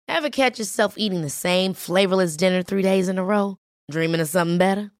Ever catch yourself eating the same flavorless dinner 3 days in a row? Dreaming of something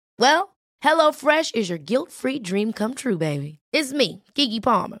better? Well, HelloFresh is your guilt-free dream come true, baby. It's me, Keke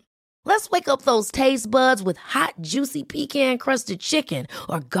Palmer. Let's wake up those taste buds with hot, juicy pecan-crusted chicken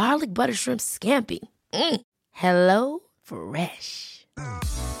or garlic butter shrimp scampi. Hello Fresh.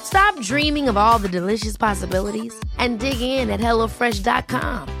 Stop dreaming of all the delicious possibilities and dig in at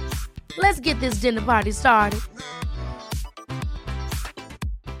HelloFresh.com. Let's get this dinner party started.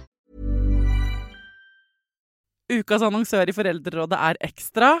 Ukas annonsør i Foreldrerådet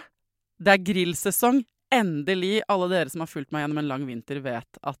Ekstra. Det grillsesong. Endelig, alle dere som har fulgt meg gjennom en lang vinter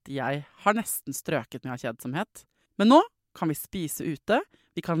vet at jeg har nesten strøket med av kjedsomhet. Men nå kan vi spise ute,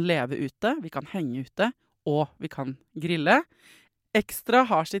 vi kan leve ute, vi kan henge ute, og vi kan grille. Ekstra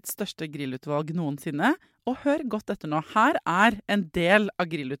har sitt største grillutvalg noensinne, og hør godt etter nå. Her en del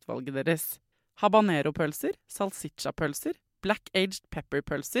av grillutvalget deres. Habanero-pølser, salsiccia-pølser, black-aged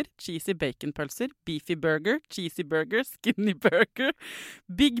pepper-pølser, cheesy bacon-pølser, beefy burger, cheesy burger, skinny burger,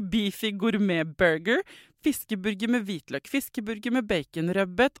 big beefy gourmet-burger, fiskeburger med hvitløk, fiskeburger med bacon,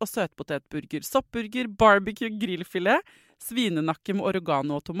 rødbet og søtpotetburger, soppburger, barbecue, grillfilet, svinenakke med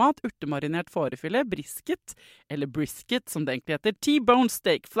oregano og tomat, urtemarinert fårefilet, brisket, eller brisket som det egentlig heter, T-bone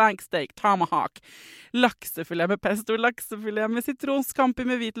steak, flank steak, tomahawk, laksefilet med pesto, laksefilet med sitron, scampi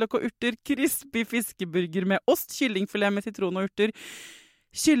med hvitløk og urter, crispy fiskeburger med ost, kyllingfilet med sitron og urter,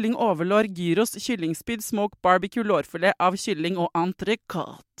 kylling overlår, gyros, kyllingspyd, smoke, barbecue, lårfilet av kylling og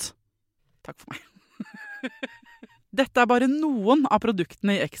entrecôte. Takk for meg. Dette bare noen av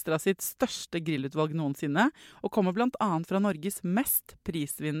produktene i Ekstra sitt største grillutvalg noensinne, og kommer blant annet fra Norges mest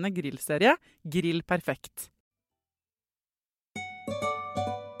prisvinnende grillserie, Grill Perfekt.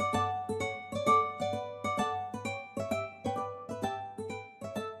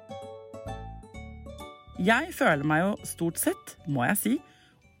 Jeg føler meg jo stort sett, må jeg si,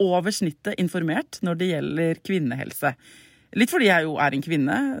 over snittet informert når det gjelder kvinnehelse. Litt fordi jeg jo en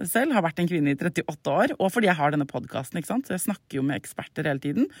kvinne selv, har vært en kvinne i 38 år, og fordi jeg har denne podcasten, ikke sant? Så jeg snakker jo med eksperter hele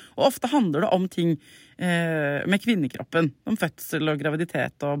tiden. Og ofte handler det om ting med kvinnekroppen, om fødsel og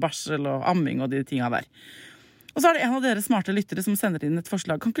graviditet og barsel og amming og de tingene der. Og så det en av dere smarte lyttere som sender inn et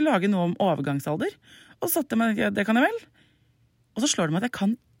forslag, kan ikke lage noe om overgangsalder? Og så satte jeg meg, det kan jeg vel? Og så slår det meg at jeg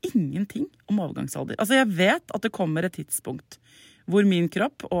kan ingenting om overgangsalder. Altså jeg vet at det kommer et tidspunkt hvor min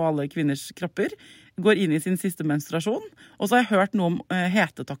kropp og alle kvinners kropper går inn i sin siste menstruasjon, og så har jeg hørt noe om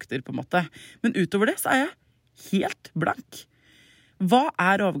hetetokter på en måte. Men utover det så jeg helt blank. Hva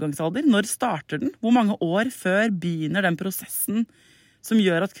overgangsalder? Når starter den? Hvor mange år før begynner den prosessen som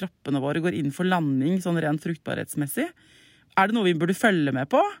gjør at kroppene våre går inn for landing sånn rent fruktbarhetsmessig? Det noe vi burde følge med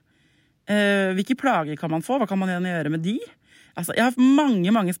på? Hvilke plager kan man få? Hva kan man gjøre med de? Altså, jeg har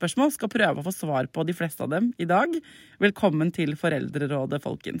mange spørsmål, skal prøve å få svar på de fleste av dem i dag. Velkommen til Foreldrerådet,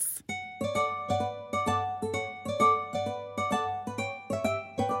 folkens.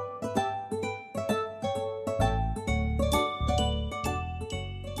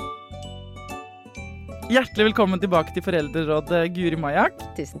 Hjertelig velkommen tilbake til Foreldrerådet, Guri Majak.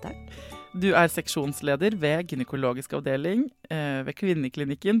 Tusen takk. Du seksjonsleder ved gynekologisk avdeling ved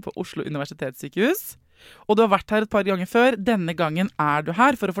Kvinneklinikken på Oslo Universitetssykehus. Og du har vært her et par ganger før. Denne gangen du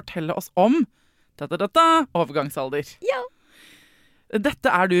her for å fortelle oss om overgangsalder. Ja.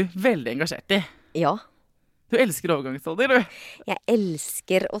 Dette du veldig engasjert i. Ja. Du elsker overgangsalder, du. Jeg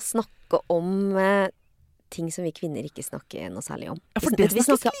elsker å snakke om ting som vi kvinner ikke snakker noe særlig om. Ja, for vi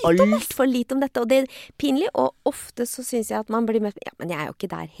snakker alt for lite om dette, og det pinlig. Og ofte så synes jeg at man blir med, ja, men jeg jo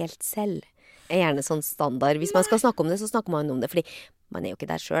ikke der helt selv. Jeg gjerne sånn standard. Hvis man skal snakke om det, så snakker man om det, fordi man jo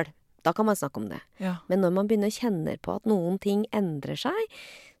ikke der selv. Da kan man snakke om det. Ja. Men når man begynner å kjenne på at noen ting endrer seg,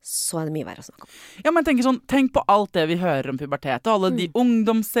 så det mye verre å snakke om. Ja, men tenk på alt det vi hører om pubertet, og alle de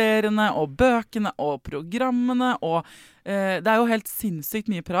ungdomsseriene, og bøkene, og programmene, og det jo helt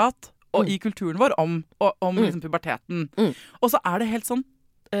sinnssykt mye prat og i kulturen vår om liksom puberteten. Og så det helt sånn,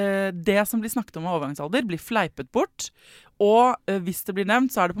 det som blir snakket om av overgangsalder, blir fleipet bort, og hvis det blir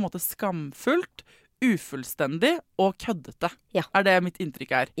nevnt, så det på en måte skamfullt, ufullstendig og køddete. Ja. Det mitt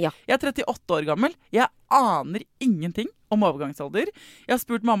inntrykk Ja. Jeg 38 år gammel. Jeg aner ingenting om overgangsalder. Jeg har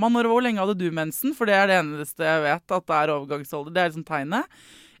spurt mamma hvor lenge hadde du mensen, for det det eneste jeg vet at det overgangsalder. Det liksom tegnet.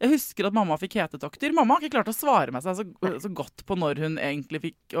 Jeg husker at mamma fikk hetetokter. Mamma har ikke klart å svare meg så godt på når hun egentlig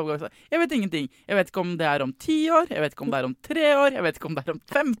fikk overgangsalder. Jeg vet ingenting. Jeg vet ikke om det om 10 år, jeg vet ikke om det om 3 år, jeg vet ikke om det om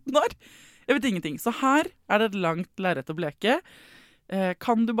 15 år. Jeg vet ingenting. Så her det et langt lerret å bleke.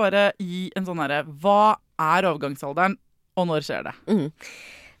 Kan du bare gi en sånn herre, hva overgangsalderen, og når skjer det?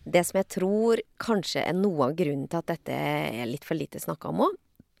 Det som jeg tror kanskje noe av grunnen til at dette litt for lite snakket om også,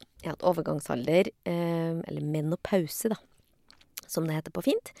 at overgangsalder, eller menopause da, som det heter på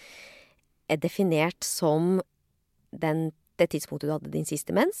fint, definert som det tidspunktet du hadde din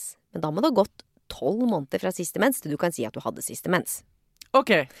siste mens, men da må det ha gått 12 måneder fra siste mens til du kan si at du hadde siste mens.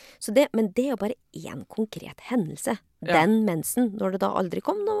 Ok. Men det jo bare én konkret hendelse. Den mensen, når det da aldri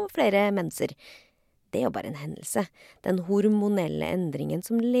kom noen flere menser. Det jo bare en hendelse. Den hormonelle endringen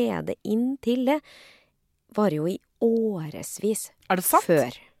som leder inn til det, var jo i årevis Er det sant?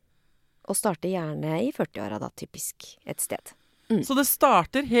 før. Og starter gjerne i 40-åra da, typisk et sted. Så det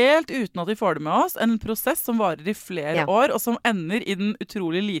starter helt uten at vi får det med oss, en prosess som varer i flere år, og som ender i den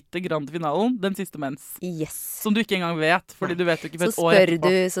utrolig lite grande finalen, den siste mens. Yes. Som du ikke engang vet, fordi du vet jo ikke for et år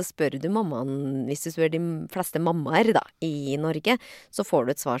etterpå. Så spør du mammaen, hvis du spør de fleste mammaer da, i Norge, så får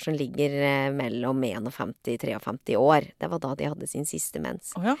du et svar som ligger mellom 51-53 år. Det var da de hadde sin siste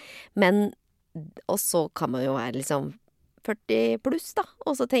mens. Ja. Og så kan man jo være liksom 40 pluss da,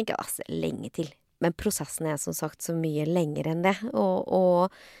 og så tenker jeg, altså, lenge til. Men prosessen som sagt så mye lenger enn det, og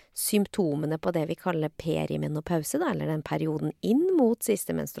symptomene på det vi kaller perimenopause, da, eller den perioden inn mot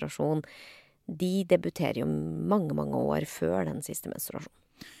siste menstruasjon, de debuterer jo mange, mange år før den siste menstruasjonen.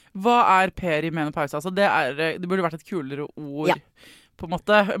 Hva perimenopause? Altså det burde vært et kulere ord, på en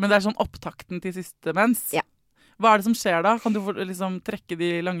måte, men det sånn opptakten til siste mens. Ja. Hva det som skjer da? Kan du liksom trekke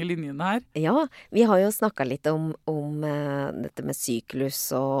de lange linjene her? Ja, vi har jo snakket litt om dette med syklus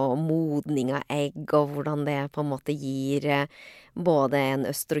og modning av egg, og hvordan det på en måte gir både en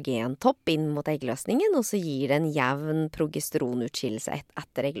østrogentopp inn mot eggløsningen, og så gir det en jevn progesteronutskillelse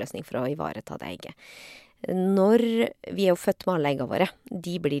etter eggløsning for å ivareta det egget. Vi jo født med alle eggene våre,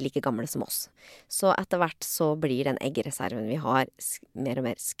 de blir like gamle som oss. Så etter hvert så blir den eggreserven vi har mer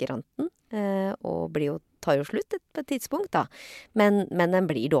og mer skranten, og tar jo slutt på et tidspunkt da. Men den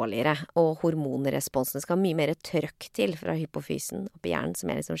blir dårligere, og hormonresponsen skal mye mer trøkk til fra hypofysen opp i hjernen, som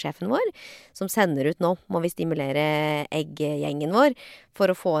liksom sjefen vår, som sender ut nå, må vi stimulere eggjengen vår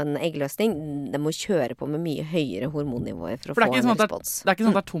for å få en eggløsning. Den må kjøre på med mye høyere hormonnivåer for å få en respons. Det ikke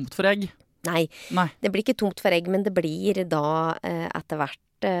sånn at det tomt for egg? Nei, det blir ikke tomt for egg, men det blir da etter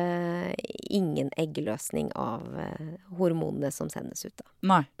hvert ingen eggløsning av hormonene som sendes ut da.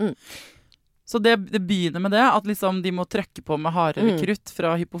 Nei. Så det begynner med det, at liksom de må trykke på med hardere krutt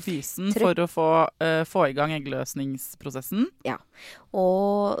fra hypofysen for å få i gang eggløsningsprosessen. Ja,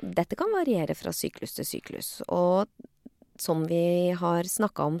 og dette kan variere fra syklus til syklus. Og som vi har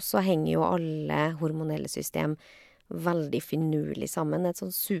snakket om, så henger jo alle hormonelle system veldig finurlig sammen, et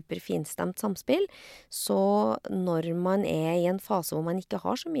sånn superfinstemt samspill. Så når man i en fase hvor man ikke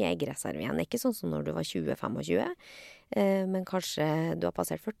har så mye eggreserve igjen, ikke sånn som når du var 20-25, men kanskje du har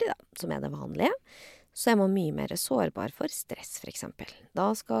passert 40 da, som det vanlige, så man mye mer sårbar for stress for eksempel.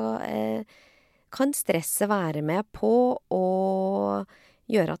 Da kan stresset være med på å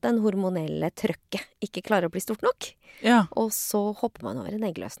gjøre at den hormonelle trøkket ikke klarer å bli stort nok. Ja. Og så hopper man over en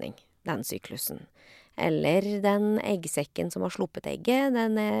eggløsning, den syklusen. Eller den eggsekken som har sluppet egget,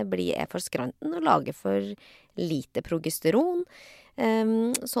 den for skranten og lager for lite progesteron,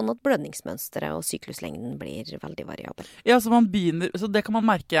 sånn at blødningsmønsteret og sykluslengden blir veldig variabel. Ja, så det kan man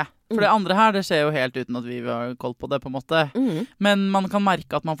merke. For det andre her, det skjer jo helt uten at vi har koll på det, på en måte. Men man kan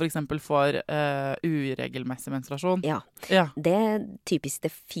merke at man for eksempel får uregelmessig menstruasjon. Ja, det typisk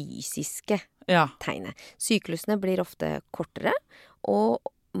det fysiske tegnet. Syklusene blir ofte kortere, og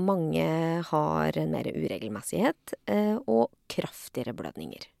mange har en mer uregelmessighet og kraftigere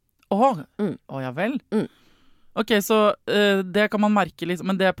blødninger. Ja vel. Ok, så det kan man merke, liksom,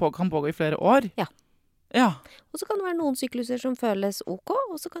 men det kan pågå i flere år? Ja. Og så kan det være noen sykluser som føles ok,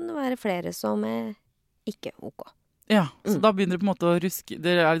 og så kan det være flere som ikke ok. Ja, så da begynner det på en måte å ruske.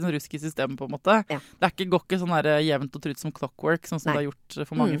 Det litt sånn rusk i systemet på en måte. Ja. Går ikke sånn der jevnt og trutt som clockwork, sånn som det har gjort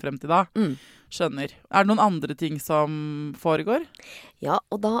for mange frem til da. Skjønner. Det noen andre ting som foregår? Ja,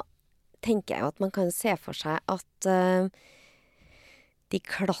 og da tenker jeg jo at man kan se for seg at de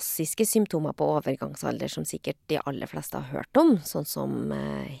klassiske symptomer på overgangsalder som sikkert de aller fleste har hørt om, sånn som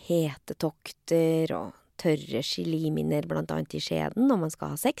hetetokter og tørre slimhinner blant annet i skjeden når man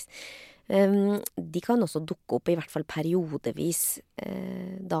skal ha sex, de kan også dukke opp i hvert fall periodevis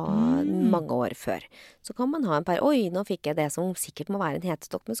mange år før. Så kan man ha nå fikk jeg det som sikkert må være en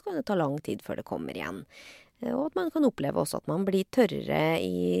hetetokk, men så kan det ta lang tid før det kommer igjen. Og at man kan oppleve også at man blir tørrere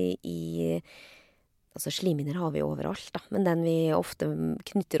altså slimhinner har vi overalt da, men den vi ofte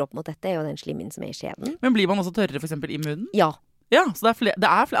knytter opp mot dette jo den slimhinnen som i skjeden. Men blir man også tørrere for eksempel i munnen? Ja. Ja, så det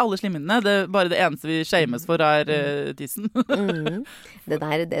er alle slimhinnene. Bare det eneste vi shames for tissen. Det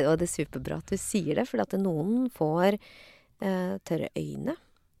er superbra at du sier det, for at noen får tørre øyne.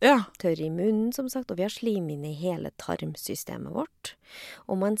 Ja. Tørr i munnen, som sagt, og vi har slimhinne i hele tarmsystemet vårt.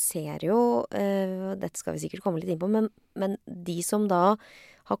 Og man ser jo, dette skal vi sikkert komme litt inn på, men de som da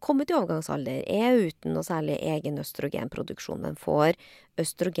har kommet i overgangsalder, uten noe særlig egen østrogenproduksjon, men får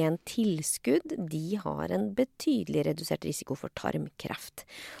østrogentilskudd, de har en betydelig redusert risiko for tarmkreft.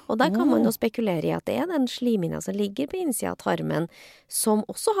 Og der kan man jo spekulere i at det den slimhinna som ligger på innsida av tarmen, som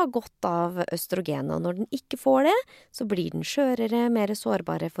også har godt av østrogen, og når den ikke får det, så blir den skjørere, mer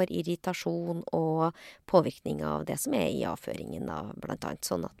sårbare for irritasjon og påvirkning av det som i avføringen, da, blant annet,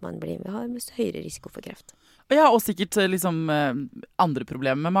 sånn at man har høyere risiko for kreft. Ja, og sikkert liksom andre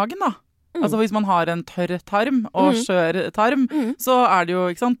problemer med magen, da. Altså hvis man har en tørr tarm og skjør tarm, så det jo,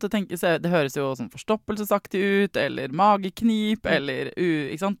 ikke sant, det høres jo sånn forstoppelsesaktig ut, eller mageknip, eller,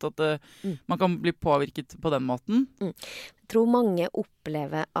 ikke sant, at man kan bli påvirket på den måten. Jeg tror mange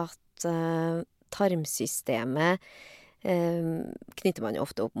opplever at tarmsystemet knytter man jo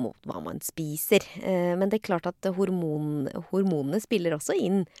ofte opp mot hva man spiser. Men det klart at hormonene spiller også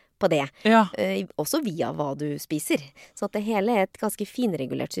inn på det. Ja. Også via hva du spiser. Så at det hele et ganske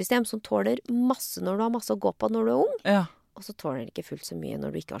finregulert system som tåler masse når du har masse å gå på når du ung. Ja. Og så tåler det ikke fullt så mye når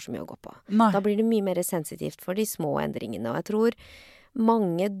du ikke har så mye å gå på. Nei. Da blir det mye mer sensitivt for de små endringene. Og jeg tror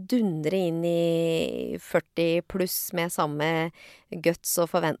mange dundrer inn i 40 pluss med samme guts og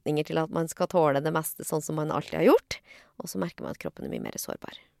forventninger til at man skal tåle det meste sånn som man alltid har gjort. Og så merker man at kroppen mye mer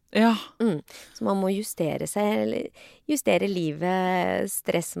sårbar. Ja. Så man må justere livet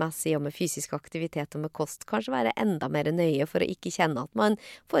stressmessig og med fysisk aktivitet og med kost. Kanskje være enda mer nøye for å ikke kjenne at man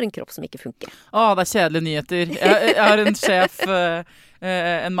får en kropp som ikke funker. Det kjedelige nyheter. Jeg har en sjef,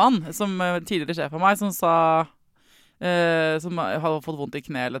 en mann, som tidligere sjef av meg, som sa som hadde fått vondt i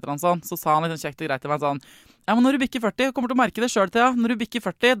kne eller noe sånt, så sa han litt kjekt og greit til meg sånn: ja, men når du bikker 40, kommer til å merke det selv til, når du bikker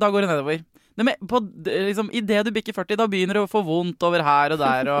 40, da går det nedover. I det du bikker 40, da begynner det å få vondt over her og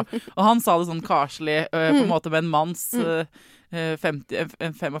der, og han sa det sånn karslig, på en måte med en manns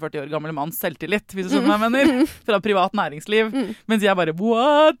 45 år gammel manns selvtillit, hvis du skjønner hva jeg mener, fra privat næringsliv, mens jeg bare,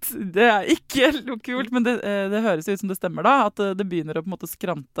 what? Det ikke noe kult, men det høres ut som det stemmer da, at det begynner å på en måte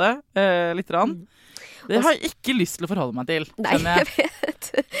skrante litt rann. Det har jeg ikke lyst til å forholde meg til. Nei, jeg vet.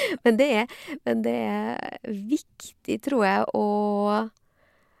 Men det viktig, tror jeg, å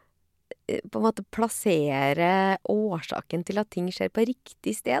på en måte plassere årsaken til at ting skjer på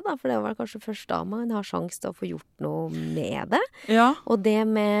riktig sted, da. For det var kanskje først da man har sjanse til å få gjort noe med det. Ja. Og det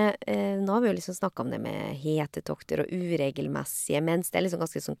med, nå har vi jo liksom snakket om det med hetetokter og uregelmessige mens, det liksom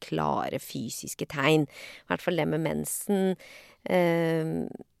ganske sånn klare fysiske tegn. I hvert fall det med mensen,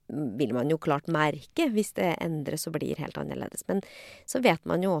 vil man jo klart merke hvis det endres og blir helt annerledes. Men så vet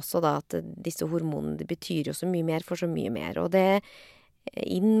man jo også da at disse hormonene, det betyr jo så mye mer for så mye mer. Og det,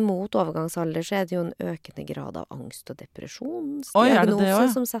 inn mot overgangsalder så det jo en økende grad av angst og depresjonsdiagnose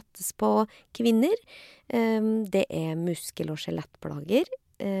som settes på kvinner. Det muskel- og skjelettplager.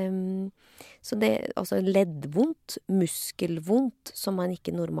 Så det altså leddvondt, muskelvondt, som man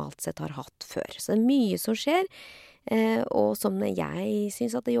ikke normalt sett har hatt før. Så det mye som skjer. Og som jeg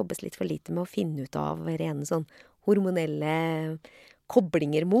synes at det jobbes litt for lite med å finne ut av rene sånn hormonelle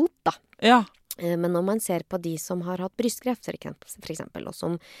koblinger mot, da. Ja. Men når man ser på de som har hatt brystkreft, for eksempel, og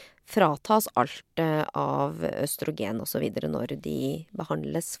som fratas alt av østrogen og så videre når de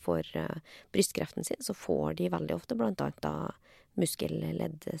behandles for brystkreften sin, så får de veldig ofte blant annet da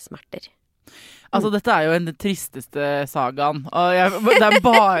muskelleddsmerter. Altså, dette jo den tristeste sagaen. Og jeg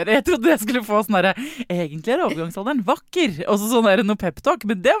trodde jeg skulle få sånn derre egentlig overgangsalderen vakker. Og så sånn der noe peptalk,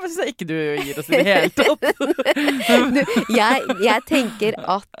 men det synes jeg ikke du gir oss i det hele tatt. Jeg tenker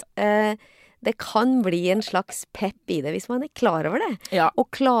at det kan bli en slags pepp i det hvis man klar over det. Ja. Og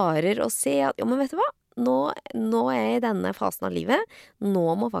klarer å se at, men vet du hva? Nå jeg i denne fasen av livet.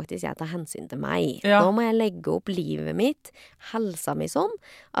 Nå må faktisk jeg ta hensyn til meg. Ja. Nå må jeg legge opp livet mitt, helsa mi sånn,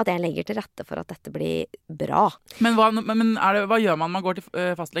 at jeg legger til rette for at dette blir bra. Men hva gjør man? Man går til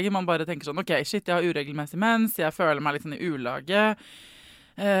fastlege, man bare tenker sånn, ok, shit, jeg har uregelmessig mens, jeg føler meg litt sånn i ulage,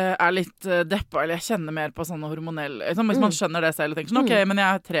 litt deppa, eller jeg kjenner mer på sånne hormonelle, hvis man skjønner det selv og tenker sånn, ok, men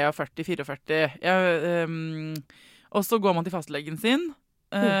jeg 43-44, og så går man til fastlegen sin,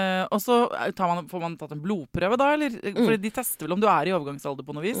 og så får man tatt en blodprøve da, eller? For de tester vel om du i overgangsalder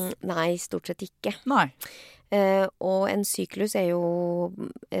på noe vis? Nei, stort sett ikke. Nei. Og en syklus jo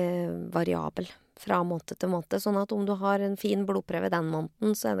variabel fra måned til måned, sånn at om du har en fin blodprøve den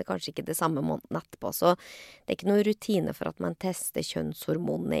måneden, så det kanskje ikke det samme måneden etterpå. Så det ikke noe rutine for at man tester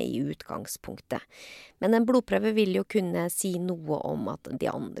kjønnshormonene i utgangspunktet. Men en blodprøve vil jo kunne si noe om at de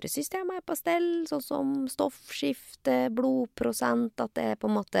andre systemene på stell, sånn som stoffskifte, blodprosent, at det på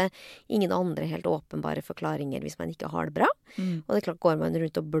en måte ingen andre helt åpenbare forklaringer hvis man ikke har det bra. Og det klart, går man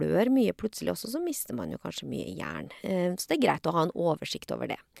rundt og blør mye plutselig også, så mister man jo kanskje mye jern. Så det greit å ha en oversikt over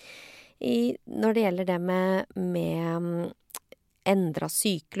det. Når det gjelder det med endret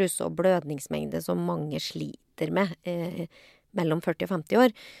syklus og blødningsmengde som mange sliter med mellom 40 og 50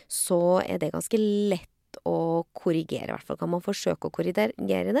 år, så det ganske lett å korrigere. I hvert fall kan man forsøke å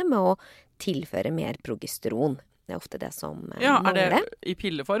korrigere det med å tilføre mer progesteron. Det ofte det som mangler. Det i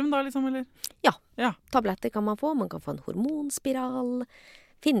pilleform da, liksom, eller? Ja, tabletter kan man få. Man kan få en hormonspiral.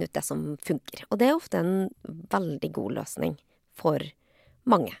 Finne ut det som funker. Og det ofte en veldig god løsning for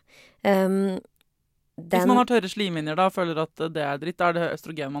mange. Hvis man har tørre slimhinner da, føler at det dritt, da det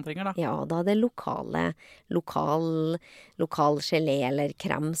østrogen man trenger da? Ja, da det lokal gelé eller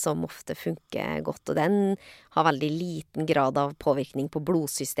krem som ofte funker godt, og den har veldig liten grad av påvirkning på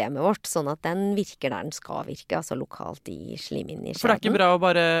blodsystemet vårt, sånn at den virker der den skal virke, altså lokalt i slimhinnen i skjeden. For det ikke bra å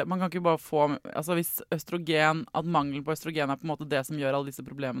man kan ikke bare få, altså hvis østrogen, at mangel på østrogen på en måte det som gjør alle disse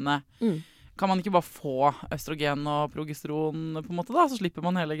problemene, kan man ikke bare få østrogen og progesteron på en måte da, så slipper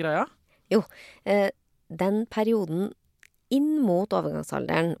man hele greia? Jo, den perioden inn mot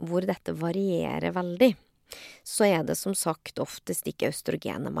overgangsalderen hvor dette varierer veldig, så det som sagt oftest ikke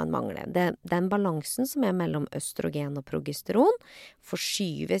østrogenet man mangler. Den balansen som mellom østrogen og progesteron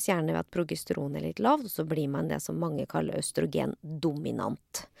forskyves gjerne ved at progesteron litt lavt, og så blir man det som mange kaller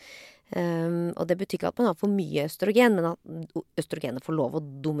østrogendominant. Og det betyr ikke at man har for mye østrogen, men at østrogenet får lov å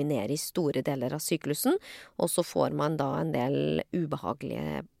dominere i store deler av syklusen, og så får man da en del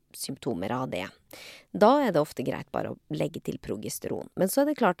ubehagelige symptomer av det. Da det ofte greit bare å legge til progesteron. Men så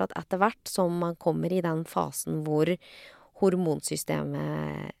det klart at etter hvert som man kommer i den fasen hvor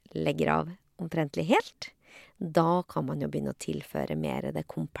hormonsystemet legger av omtrentlig helt, da kan man jo begynne å tilføre mer det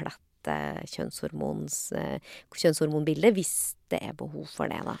komplette kjønnshormonbildet, hvis det behov for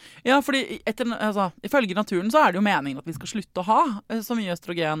det da. Ja, fordi ifølge naturen så det jo meningen at vi skal slutte å ha så mye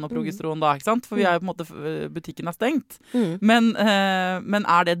østrogen og progesteron da, ikke sant? For vi jo på en måte, butikken stengt. Men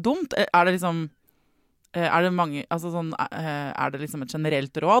det dumt? Det liksom, det mange, altså sånn, det liksom et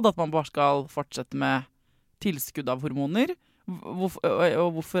generelt råd at man bare skal fortsette med tilskudd av hormoner? Og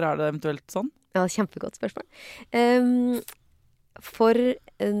hvorfor det eventuelt sånn? Ja, kjempegodt spørsmål. For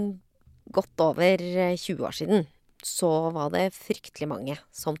godt over 20 år siden så var det fryktelig mange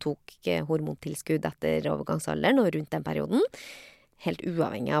som tok hormontilskudd etter overgangsalderen og rundt den perioden, helt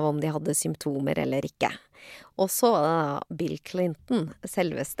uavhengig av om de hadde symptomer eller ikke. Og så var det Bill Clinton,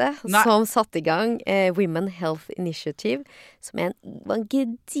 selveste, som satte i gang Women Health Initiative, som var en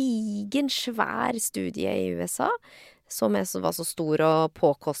gedigen, svær studie i USA, som var så stor og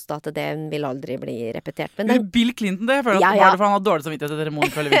påkostet at det vil aldri bli repetert. Men Bill Clinton, det føler jeg var det for han hadde dårlig samvittighet etter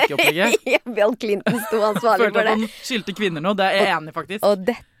hormonfølgevirkeopplegget. Ja, Bill Clinton sto ansvarlig for det. Følte at han skyldte kvinner nå, det jeg enig faktisk. Og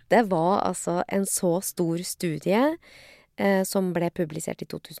dette var altså en så stor studie som ble publisert i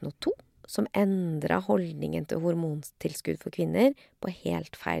 2002, som endret holdningen til hormontilskudd for kvinner på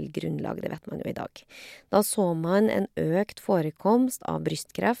helt feil grunnlag, det vet man jo i dag. Da så man en økt forekomst av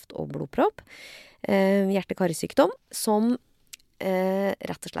brystkreft og blodpropp, hjerte-karsykdom, som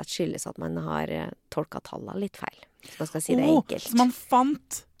rett og slett skyldes at man har tolket tallene litt feil. Så man skal si det enkelt. Så man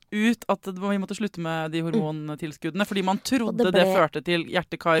fant ut at vi måtte slutte med de hormontilskuddene, fordi man trodde det førte til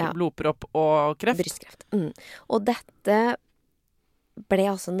hjerte-kar, blodpropp og kreft? Brystkreft. Og dette ble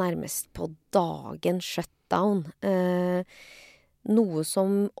altså nærmest på dagen shutdown. Noe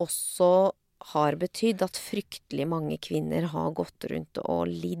som også har betydd at fryktelig mange kvinner har gått rundt og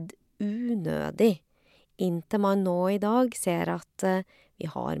lidd unødig, inntil man nå i dag ser at vi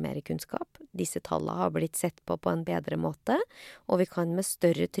har mer kunnskap. Disse tallene har blitt sett på en bedre måte, og vi kan med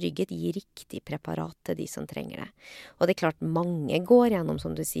større trygghet gi riktig preparat til de som trenger det. Og det klart, mange går gjennom,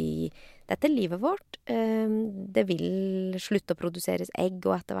 som du sier, dette livet vårt. Det vil slutte å produseres egg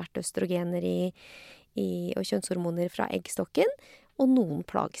og etter hvert østrogener og kjønnshormoner fra eggstokken, og noen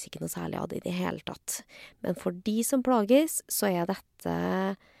plages ikke noe særlig av det i det hele tatt. Men for de som plages, så dette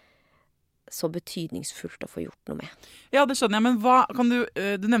så betydningsfullt å få gjort noe med. Ja, det skjønner jeg, men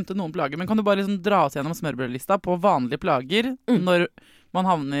du nevnte noen plager, men kan du bare liksom dra oss gjennom smørbrødlista på vanlige plager når man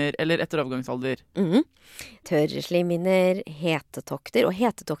havner, eller etter overgangsalder? Tørre slimhinner, hetetokter, og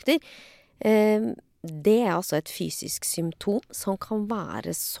hetetokter, det altså et fysisk symptom som kan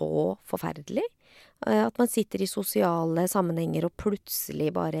være så forferdelig At man sitter i sosiale sammenhenger og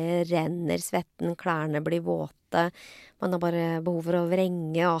plutselig bare renner svetten, klærne blir våte, man har bare behov for å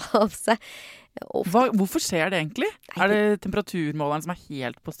vrenge av seg. Hvorfor skjer det egentlig? Er det temperaturmåleren som er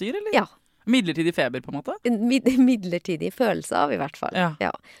helt på styr, eller? Ja. Midlertidig feber, på en måte? En midlertidig følelse av, i hvert fall.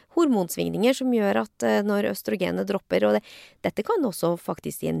 Ja. Hormonsvingninger som gjør at når østrogenet dropper, og dette kan også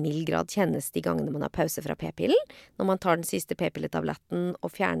faktisk i en mild grad kjennes de gangene man har pause fra p-pillen. Når man tar den siste p-pilletabletten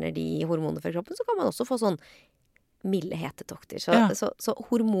og fjerner de hormonene fra kroppen, så kan man også få sånn milde hetetokter. Så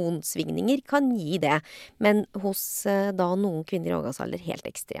hormonsvingninger kan gi det, men hos da noen kvinner i overgangsalder helt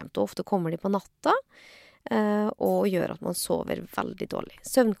ekstremt. Og ofte kommer de på natta, og gjør at man sover veldig dårlig.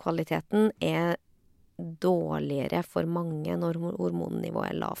 Søvnkvaliteten er dårligere for mange når hormonnivået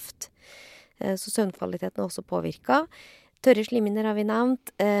er lavt. Så søvnkvaliteten er også påvirket. Tørre slimhinner har vi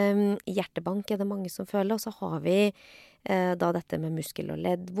nevnt. Hjertebank er det mange som føler. Og så har vi da dette med muskel- og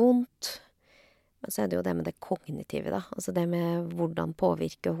leddvondt. Men så er det jo det med det kognitive, da. Altså det med hvordan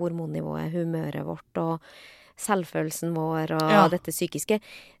påvirker hormonnivået humøret vårt og selvfølelsen vår og dette psykiske.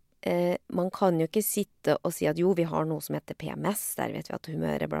 Man kan jo ikke sitte og si at jo, vi har noe som heter PMS, der vet vi at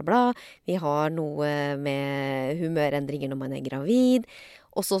humøret bla bla, vi har noe med humørendringer når man er gravid,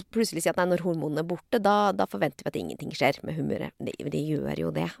 og så plutselig si at nei, når hormonene er borte, da forventer vi at ingenting skjer med humøret. Det gjør jo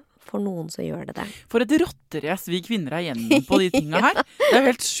det. For noen så gjør det det. For et rotterace vi kvinner er gjennom på de tingene her. Det er jo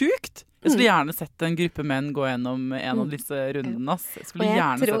helt sjukt. Jeg skulle gjerne sett en gruppe menn gå gjennom en av disse rundene.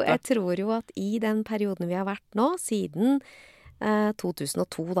 Jeg tror jo at i den perioden vi har vært nå, siden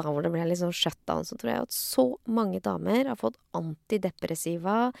 2002, da, hvor det ble litt sånn shutdown, så tror jeg at så mange damer har fått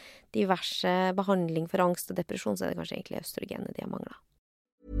antidepressiva, diverse behandling for angst og depresjon, så er det kanskje egentlig østrogenet de har manglet.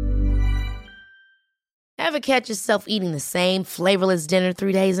 Ever catch yourself eating the same flavorless dinner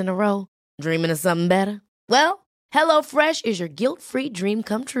 3 days in a row? Dreaming of something better? Well, HelloFresh is your guilt-free dream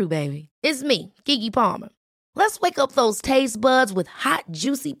come true, baby. It's me, Keke Palmer. Let's wake up those taste buds with hot,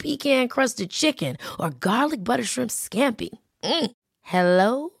 juicy pecan-crusted chicken or garlic butter shrimp scampi.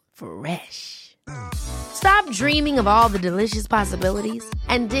 Hello Fresh. Stop dreaming of all the delicious possibilities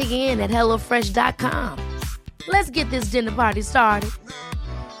and dig in at HelloFresh.com. Let's get this dinner party started.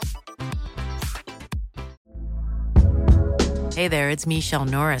 Hey there, it's Michelle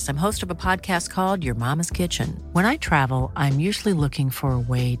Norris. I'm host of a podcast called Your Mama's Kitchen. When I travel, I'm usually looking for a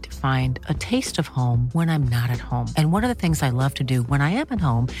way to find a taste of home when I'm not at home. And one of the things I love to do when I am at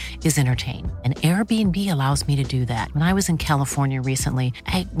home is entertain. And Airbnb allows me to do that. When I was in California recently,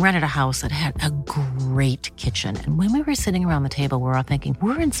 I rented a house that had a great kitchen. And when we were sitting around the table, we were all thinking,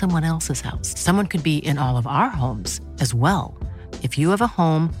 we're in someone else's house. Someone could be in all of our homes as well. If you have a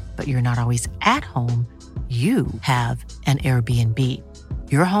home, but you're not always at home, you have an Airbnb.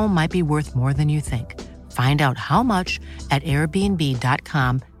 Your home might be worth more than you think. Find out how much at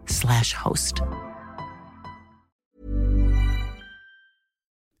airbnb.com/host.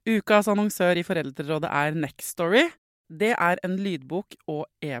 Ukas annonsør i Foreldrerådet er Nextory. Det er en lydbok- og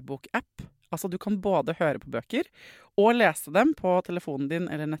e-bok-app. Altså du kan både høre på bøker og lese dem på telefonen din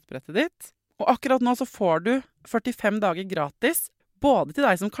eller nettbrettet ditt. Og akkurat nå så får du 45 dager gratis, både til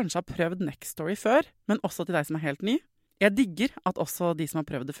deg som kanskje har prøvd Nextory før, men også til deg som er helt ny. Jeg digger at også de som har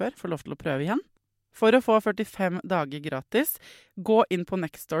prøvd det før, får lov til å prøve igjen. For å få 45 dager gratis, gå inn på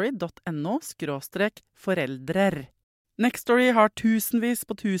nextory.no/foreldrer. Nextory har tusenvis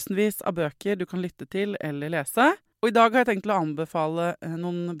på tusenvis av bøker du kan lytte til eller lese. Og i dag har jeg tenkt å anbefale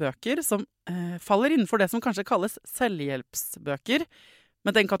noen bøker som faller innenfor det som kanskje kalles selvhjelpsbøker.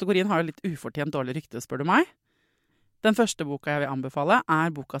 Men den kategorien har jo litt ufortjent dårlig rykte, spør du meg. Den første boka jeg vil anbefale er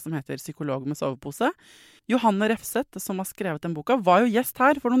boka som heter Psykolog med sovepose. Johanne Refseth, som har skrevet den boka, var jo gjest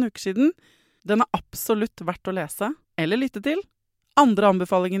her for noen uker siden. Den er absolutt verdt å lese, eller lytte til. Andre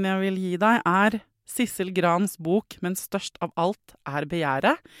anbefalingen jeg vil gi deg er Sissel Grans bok, men størst av alt er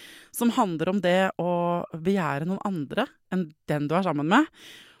begjæret, som handler om det å begjære noen andre enn den du er sammen med.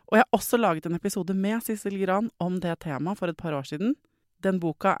 Og jeg har også laget en episode med Sissel Gran om det temaet for et par år siden. Den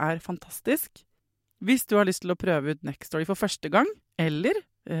boka er fantastisk. Hvis du har lyst til å prøve ut Nextory for første gang, eller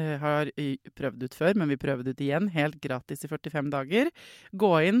har prøvd ut før, men vil prøve det ut igjen, helt gratis i 45 dager, gå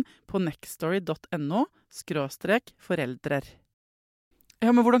inn på nextory.no/foreldrer.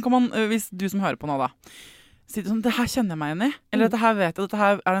 Ja, men hvordan kan man, hvis du som hører på nå da, si det sånn, det her kjenner jeg meg igjen i, eller dette her vet jeg, dette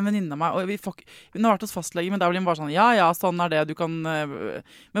her er en venninne av meg, og vi har vært hos fastlege, men da blir man bare sånn, ja, sånn er det, du kan,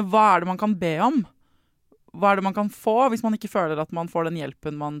 men hva er det man kan be om? Hva er det man kan få hvis man ikke føler at man får den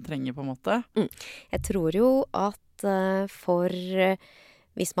hjelpen man trenger, på en måte? Jeg tror jo at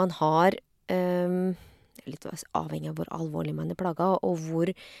hvis man har litt avhengig av hvor alvorlig man er plaget, og hvor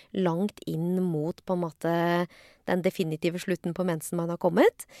langt inn mot på en måte den definitive slutten på mensen man har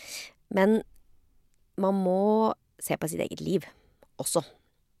kommet. Men man må se på sitt eget liv også.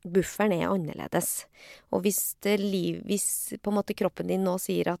 Bufferen annerledes. Og hvis på en måte kroppen din nå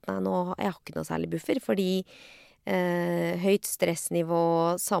sier at nei, nå jeg har ikke noe særlig buffer, fordi høyt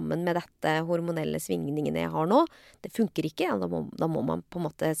stressnivå sammen med dette hormonelle svingningene jeg har nå, det funker ikke. Ja, da må man på en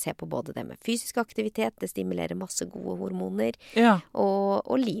måte se på både det med fysisk aktivitet, det stimulerer masse gode hormoner,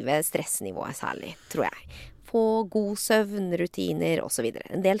 og livet, stressnivået særlig, tror jeg. Få god søvn, rutiner og så videre.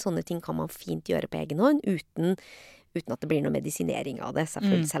 En del sånne ting kan man fint gjøre på egen hånd, uten at det blir noe medisinering av det,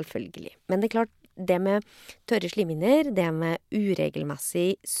 selvfølgelig. Men det er klart, det med tørre slimhinner, det med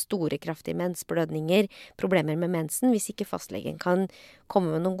uregelmessig store, kraftige mensblødninger, problemer med mensen, hvis ikke fastlegen kan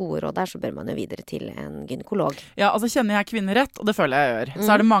komme med noen gode råd der, så bør man jo videre til en gynekolog. Ja, altså kjenner jeg kvinner rett, og det føler jeg gjør. Så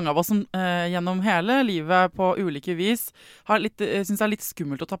er det mange av oss som gjennom hele livet på ulike vis synes det er litt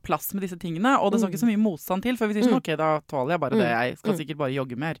skummelt å ta plass med disse tingene, og det står ikke så mye motstand til, for vi sier sånn, ok, da tåler jeg bare det, jeg skal sikkert bare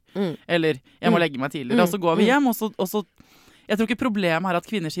jogge mer. Eller, jeg må legge meg tidligere, og så går vi hjem, og så jeg tror ikke problemet er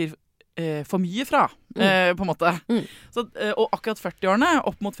at kvinner sier for mye fra, på en måte. Så, og akkurat 40-årene,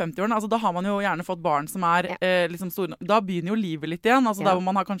 opp mot 50-årene, altså da har man jo gjerne fått barn som liksom store. Da begynner jo livet litt igjen, altså da hvor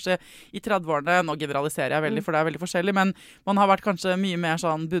man har kanskje i 30-årene, nå generaliserer jeg veldig, for det er veldig forskjellig, men man har vært kanskje mye mer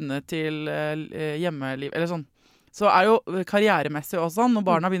sånn bundet til hjemmeliv, eller sånn. Så er jo karrieremessig også, når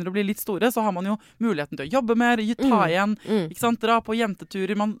barna begynner å bli litt store, så har man jo muligheten til å jobbe mer, ta igjen, ikke sant, dra på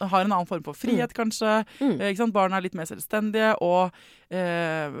jenteturer, man har en annen form for frihet kanskje, ikke sant, barna er litt mer selvstendige, og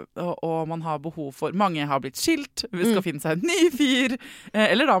man har behov for, mange har blitt skilt, vi skal finne seg en ny fyr,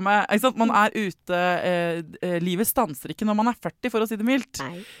 eller da med, ikke sant, man er ute, livet stanser ikke når man er 40, for å si det mildt.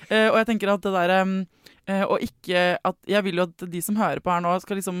 Og jeg tenker at det der, og ikke, at jeg vil jo at de som hører på her nå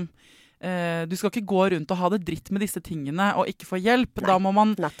skal liksom, du skal ikke gå rundt og ha det dritt med disse tingene og ikke få hjelp. Nei, da må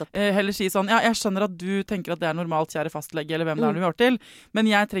man heller si sånn, ja, jeg skjønner at du tenker at det er normalt, kjære fastlege, eller hvem det er du hører til,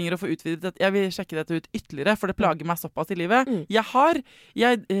 men jeg trenger å få utvidet det. Jeg vil sjekke dette ut ytterligere, for det plager meg såpass i livet.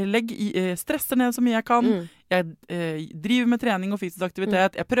 Jeg stresser ned så mye jeg kan, jeg driver med trening og fysisk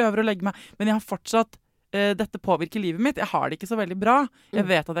aktivitet, jeg prøver å legge meg, men jeg har fortsatt dette påvirker livet mitt. Jeg har det ikke så veldig bra. Jeg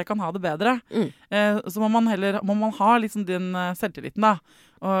vet at jeg kan ha det bedre. Så må man ha liksom den selvtilliten da,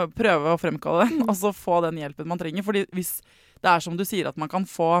 og prøve å fremkalle den, og så få den hjelpen man trenger. Fordi hvis det er som du sier, at man kan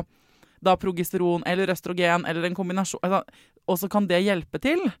få da progesteron eller østrogen eller en kombinasjon, altså, og så kan det hjelpe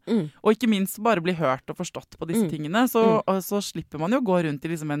til. Og ikke minst bare bli hørt og forstått på disse tingene, så slipper man jo gå rundt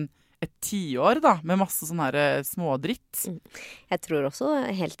i liksom et 10 år da, med masse sånn her smådritt. Jeg tror også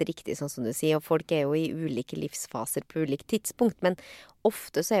helt riktig sånn som du sier, og folk er jo i ulike livsfaser på ulikt tidspunkt, men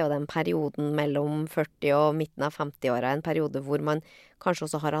ofte så er jo den perioden mellom 40 og midten av 50-åra en periode hvor man kanskje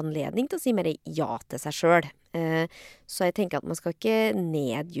også har anledning til å si mer ja til seg selv. Så jeg tenker at man skal ikke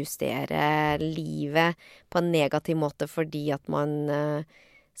nedjustere livet på en negativ måte fordi at man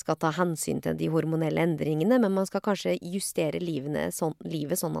skal ta hensyn til de hormonelle endringene, men man skal kanskje justere livet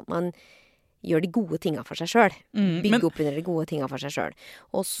sånn at man gjør de gode tingene for seg selv. Bygge opp under de gode tingene for seg selv.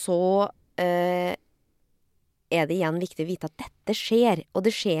 Og så er det igjen viktig å vite at dette skjer, og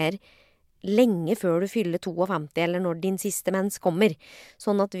det skjer lenge før du fyller 52, eller når din siste mens kommer.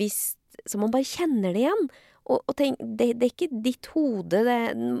 Sånn at så man bare kjenner det igjen. Og tenk, det er ikke ditt hode, det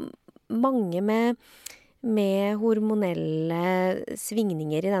er mange med hormonelle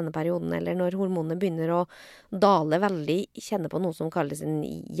svingninger i denne perioden, eller når hormonene begynner å dale veldig, kjenne på noe som kalles en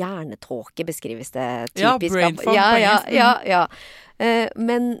hjernetåke, beskrives det typisk. Ja, brain fog. Ja.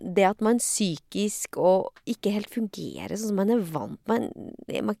 Men det at man psykisk og ikke helt fungerer sånn som man er vant, man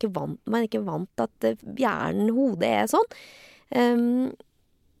er ikke vant at hjernen, hodet er sånn.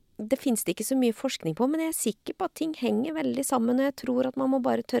 Det finnes det ikke så mye forskning på, men jeg er sikker på at ting henger veldig sammen, og jeg tror at man må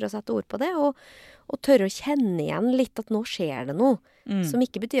bare tørre å sette ord på det, og tørre å kjenne igjen litt at nå skjer det noe, som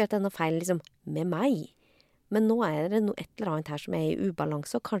ikke betyr at det er noe feil liksom, med meg. Men nå er det et eller annet her som er i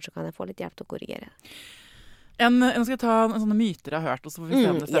ubalanse, og kanskje kan jeg få litt hjelp til å korrigere det. Nå skal jeg ta sånne myter jeg har hørt, og så får vi se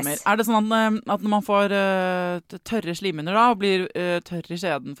om det stemmer. Yes. Er det sånn at når man får tørre slimhinner da, og blir tørr i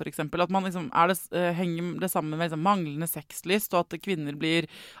skjeden for eksempel, at man liksom, henger det sammen med liksom, manglende sexlyst, og at kvinner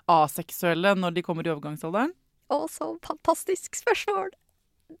blir aseksuelle når de kommer i overgangsalderen? Så fantastisk spørsmål!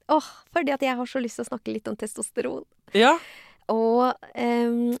 Fordi at jeg har så lyst til å snakke litt om testosteron. Ja. Og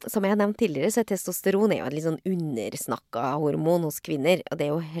som jeg har nevnt tidligere, så er testosteron jo et litt sånn undersnakka hormon hos kvinner. Og det er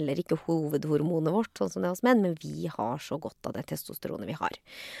jo heller ikke hovedhormonet vårt, sånn som det er hos menn, men vi har så godt av det testosteronet vi har.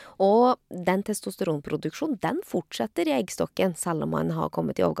 Og den testosteronproduksjonen, den fortsetter i eggstokken, selv om man har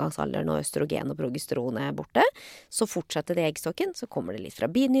kommet i overgangsalderen og østrogen og progesteron er borte. Så fortsetter det i eggstokken, så kommer det litt fra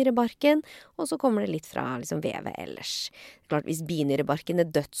binyrebarken, og så kommer det litt fra liksom, vevet ellers. Klart, hvis binyrebarken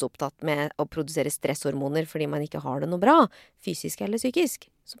er dødsopptatt med å produsere stresshormoner fordi man ikke har det noe bra, fysisk eller psykisk,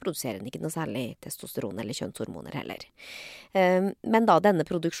 så produserer den ikke noe særlig testosteron eller kjønnshormoner heller. Men da denne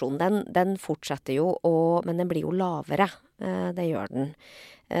produksjonen, den fortsetter jo, men den blir jo lavere. Det gjør den.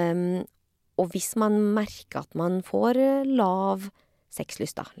 Og hvis man merker at man får lav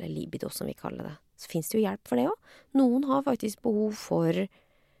sexlyst, da, eller libido som vi kaller det, så finnes det jo hjelp for det også. Noen har faktisk behov for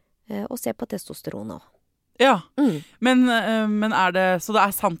å se på testosteron også. Ja, men så det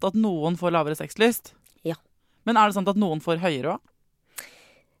er sant at noen får lavere sexlyst? Ja. Men er det sant at noen får høyere også?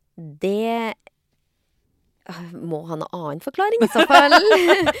 Det må ha noen annen forklaring i så fall.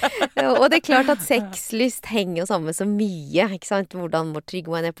 Og det er klart at sexlyst henger jo sammen med så mye, ikke sant? Hvor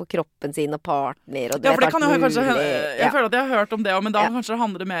trygg man er på kroppen sin og partner, og ja, for det kan jo kanskje jeg føler at jeg har hørt om det, men da kanskje det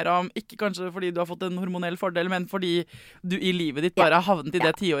handler mer om, ikke kanskje fordi du har fått en hormonell fordel, men fordi du i livet ditt bare har havnet i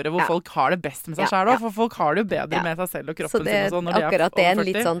det tiåret hvor folk har det best med seg selv, for folk har det jo bedre med seg selv og kroppen sin og sånn når de er over 40. Så akkurat det er en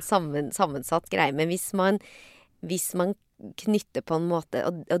litt sånn sammensatt greie, men hvis man knytter på en måte,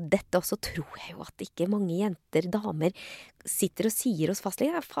 og dette også tror jeg jo at ikke mange jenter, damer, sitter og sier hos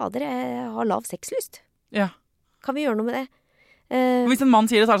fastlegen, fader, jeg har lav sexlyst. Ja. Kan vi gjøre noe med det? Hvis en mann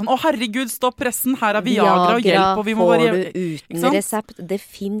sier det, så er det sånn, å herregud, stopp pressen, her er Viagra og hjelp, og vi må bare... Får du uten resept. Det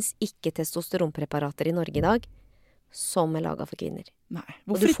finnes ikke testosteronpreparater i Norge i dag som er laget for kvinner. Nei,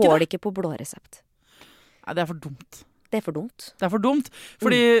 hvorfor ikke det? Og du får det ikke på blå resept. Nei, det er for dumt. Det er for dumt. Det er for dumt,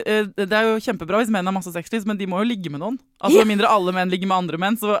 fordi det er jo kjempebra hvis menn har masse sexlyst, men de må jo ligge med noen. Altså mindre alle menn ligger med andre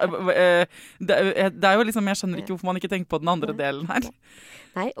menn, så det er jo liksom, jeg skjønner ikke hvorfor man ikke tenker på den andre delen her.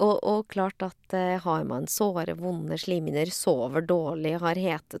 Nei, og klart at har man såre, vonde slimhinner, sover dårlig, har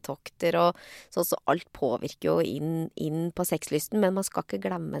hetetokter, og så alt påvirker jo inn på sexlysten, men man skal ikke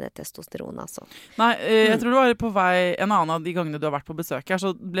glemme det testosteron, altså. Nei, jeg tror du var på vei en annen av de gangene du har vært på besøk her,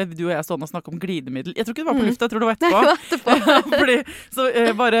 så ble du og jeg stående og snakke om glidemiddel. Jeg tror ikke det var på lufta, jeg tror det var etterpå. Fordi, så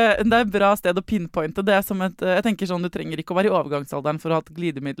bare, det er et bra sted å pinpointe det som jeg tenker sånn, du trenger ikke å være i overgangsalderen for at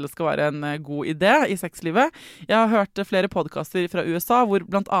glidemiddel skal være en god idé i sexlivet. Jeg har hørt flere podcaster fra USA, hvor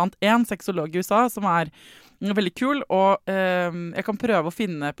blant annet en sexolog i USA som er veldig kul, og jeg kan prøve å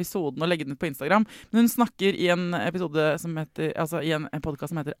finne episoden og legge den ut på Instagram, men hun snakker i en episode som heter, altså i en podcast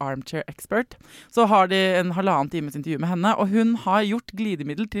som heter Armchair Expert, så har de en 1,5 times intervju med henne, og hun har gjort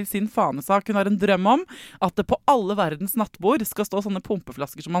glidemiddel til sin fanesak. Hun har en drøm om at det på alle verdens nattbord skal stå sånne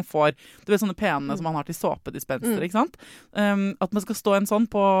pumpeflasker som man får, du vet sånne pene som man har til såpedispenser, ikke sant? At man skal stå en sånn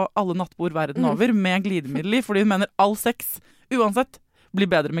på alle nattbord verden over med glidemiddel i, fordi hun mener all sex, uansett, blir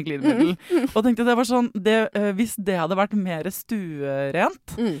bedre med glidemiddel. Og tenkte det var sånn, hvis det hadde vært mer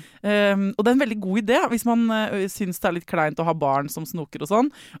stuerent, og det er en veldig god idé, hvis man synes det er litt kleint å ha barn som snoker og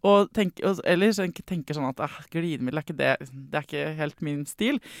sånn, eller tenker sånn at glidemiddel er ikke det er ikke helt min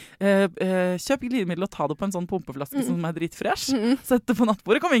stil. Kjøp glidemiddel og ta det på en sånn pumpeflaske som er dritfresh. Sett det på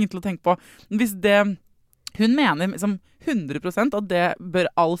nattbordet, kan vi egentlig tenke på. Hvis hun mener liksom 100% at det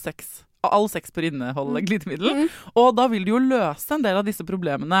bør all sex bør inneholde glidemiddel, og da vil du jo løse en del av disse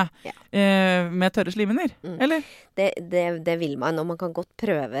problemene med tørre slimhinner, eller? Det vil man, og man kan godt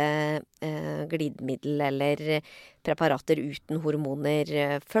prøve glidemiddel eller preparater uten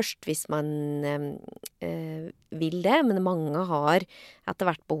hormoner først, hvis man vil det, men mange har etter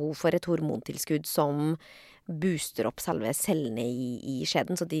hvert behov for et hormontilskudd som booster opp selve cellene i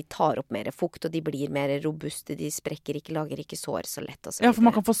skjeden, så de tar opp mer fukt, og de blir mer robuste, de sprekker ikke, lager ikke sår så lett. Og så ja, for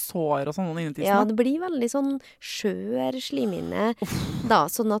man kan få sår og sånn inni tissen. Ja, det blir veldig sånn skjør slimhinne, da,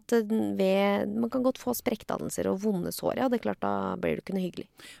 sånn at man kan godt få sprekkdannelser og vonde sår, ja, det er klart, da blir det ikke noe hyggelig.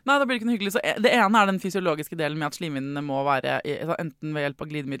 Nei, da blir det ikke noe hyggelig, så det ene er den fysiologiske delen med at slimhinnene må være, enten ved hjelp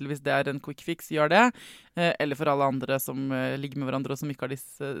av glidemiddel, hvis det er en quick fix, gjør det, eller for alle andre som ligger med hverandre og som ikke har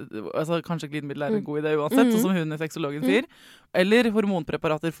disse, altså kanskje glidemiddel er en god idé uansett, som hun sexologen sier, eller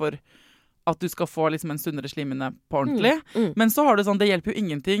hormonpreparater for at du skal få liksom en sunnere slimhinne på ordentlig. Men så har du sånn, det hjelper jo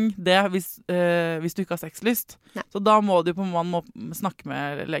ingenting det hvis du ikke har sexlyst. Nei. Så da må man må snakke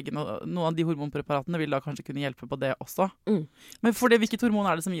med legen, og noen av de hormonpreparatene vil da kanskje kunne hjelpe på det også. Men hvilket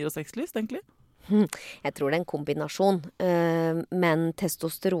hormon er det som gir oss sexlyst, egentlig? Jeg tror det er en kombinasjon, men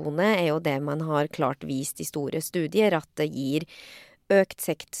testosteronet er jo det man har klart vist i store studier, at det gir økt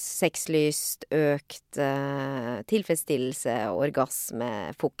sexlyst, økt tilfredsstillelse, orgasme,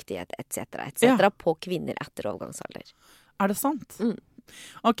 fuktighet, etc. på kvinner etter overgangsalder. Er det sant?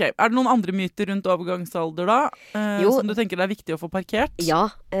 Ok, er det noen andre myter rundt overgangsalder da, som du tenker det er viktig å få parkert? Ja,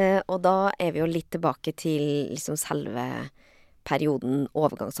 og da er vi jo litt tilbake til liksom selve perioden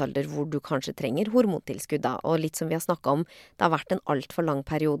overgangsalder hvor du kanskje trenger hormontilskudd da, og litt som vi har snakket om, det har vært en alt for lang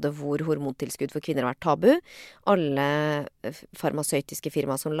periode hvor hormontilskudd for kvinner har vært tabu. Alle farmasøytiske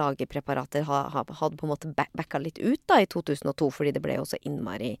firmaer som lager preparater hadde på en måte backa litt ut da i 2002, fordi det ble jo så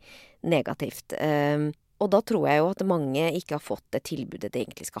innmari negativt. Og da tror jeg jo at mange ikke har fått det tilbudet de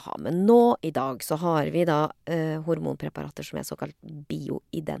egentlig skal ha. Men nå i dag så har vi da hormonpreparater som såkalt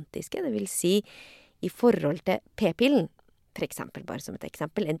bioidentiske. Det vil si i forhold til p-pillen, for eksempel, bare som et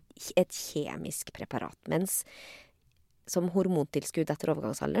eksempel, et kjemisk preparat. Mens som hormontilskudd etter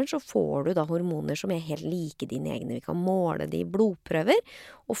overgangsalderen så får du da hormoner som helt like dine egne. Vi kan måle de i blodprøver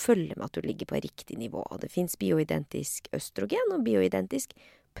og følge med at du ligger på riktig nivå. Og det finnes bioidentisk østrogen og bioidentisk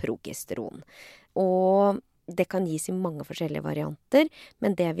progesteron. Og det kan gis i mange forskjellige varianter,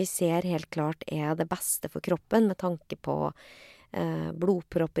 men det vi ser helt klart det beste for kroppen med tanke på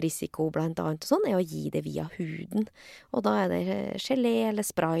blodpropprisiko blant annet og sånn, å gi det via huden. Og da det gelé eller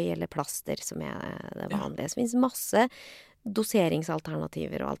spray eller plaster som det vanlige. Så finnes masse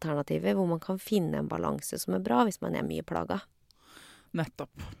doseringsalternativer og alternativer hvor man kan finne en balanse som bra hvis man mye plaget.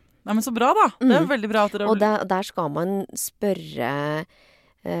 Nettopp. Nei, men så bra da. Det veldig bra at dere... Og der skal man spørre...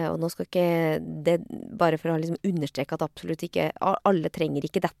 og nå skal ikke det bare for å liksom understreke at absolutt ikke alle trenger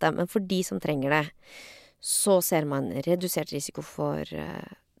ikke dette, men for de som trenger det så ser man redusert risiko for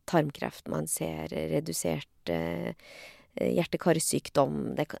tarmkreft, man ser redusert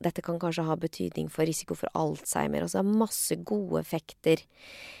hjerte-karsykdom, dette kan kanskje ha betydning for risiko for Alzheimer, altså masse gode effekter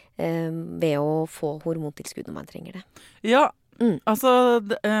ved å få hormontilskudd når man trenger det. Ja, altså,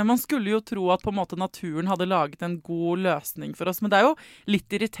 man skulle jo tro at på en måte naturen hadde laget en god løsning for oss, men det jo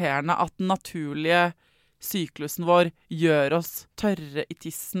litt irriterende at den naturlige syklusen vår gjør oss tørre i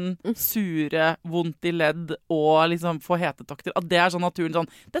tissen, sure, vondt i ledd og liksom få hetetokter. At det sånn naturen sånn,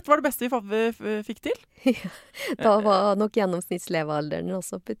 dette var det beste vi fikk til. Ja, da var nok gjennomsnittslevealderen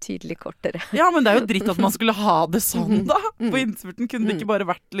også betydelig kortere. Ja, men det jo dritt at man skulle ha det sånn da. På innspurten kunne det ikke bare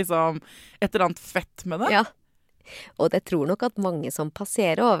vært liksom et eller annet fett med det. Ja. Og jeg tror nok at mange som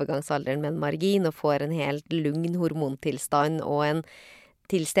passerer overgangsalderen med en margin og får en helt lugn hormontilstand og en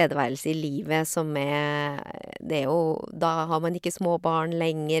tilstedeværelse i livet som det jo, da har man ikke små barn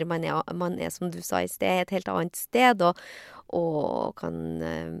lenger, man som du sa i sted, et helt annet sted, og kan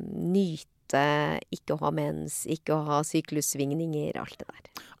nyte ikke å ha mens, ikke å ha syklussvingninger, alt det der.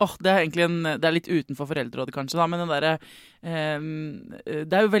 Det egentlig det litt utenfor foreldrerådet kanskje da, men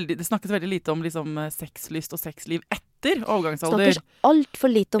det jo veldig, det snakkes veldig lite om liksom sexlyst og sexliv etter overgangsalder. Snakkes alt for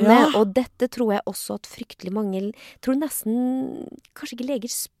lite om det, og dette tror jeg også at fryktelig mange, tror nesten, kanskje ikke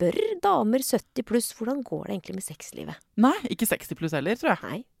leger spør damer 70 pluss, hvordan går det egentlig med sexlivet? Nei, ikke 60 pluss heller, tror jeg.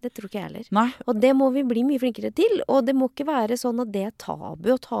 Nei, det tror ikke jeg heller. Nei. Og det må vi bli mye flinkere til, og det må ikke være sånn at det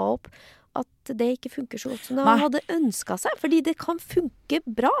tabu å ta opp, at det ikke funker så godt som de hadde ønsket seg, fordi det kan funke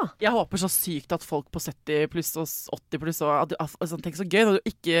bra. Jeg håper så sykt at folk på 70 pluss og 80 pluss, og tenk så gøy,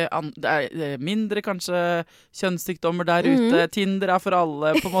 det mindre kanskje kjønnssykdommer der ute, Tinder for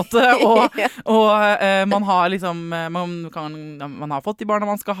alle på en måte, og man har liksom, man har fått de barna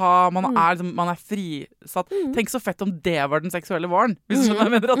man skal ha, man man frisatt. Tenk så fett om det var den seksuelle varen, hvis du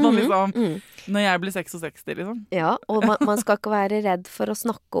skjønner, at man liksom, når jeg blir 66 liksom. Ja, og man skal ikke være redd for å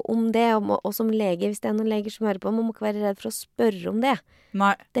snakke om det, og som lege, hvis det noen leger som hører på, man må ikke være redd for å spørre om det.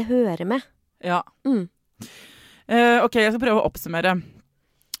 Nei. Det hører med. Ja. Ok, jeg skal prøve å oppsummere.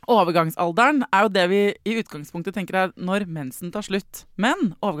 Overgangsalderen jo det vi i utgangspunktet tenker når mensen tar slutt.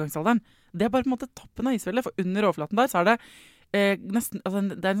 Men overgangsalderen, det bare på en måte toppen av isfjellet, for under overflaten der så det nesten, altså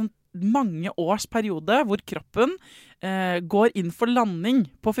det en sånn mange års periode hvor kroppen går inn for landing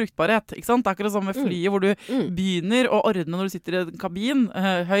på fruktbarhet, ikke sant? Det akkurat som med flyet hvor du begynner å ordne når du sitter i en kabin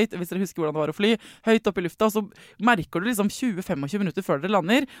høyt, hvis dere husker hvordan det var å fly, høyt opp i lufta, så merker du liksom 20-25 minutter før dere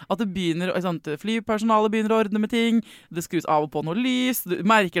lander, at det begynner, flypersonalet begynner å ordne med ting, det skrus av og på noe lys, du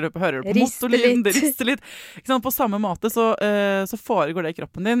merker det, hører det på motorlyden, det rister litt, ikke sant? På samme måte så foregår det i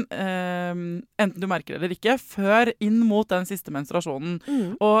kroppen din, enten du merker det eller ikke, før inn mot den siste menstruasjonen,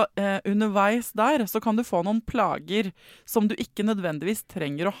 og underveis der så kan du få noen plager som du ikke nødvendigvis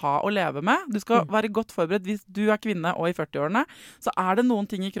trenger å ha og leve med. Du skal være godt forberedt hvis du kvinne og i 40-årene. Så det noen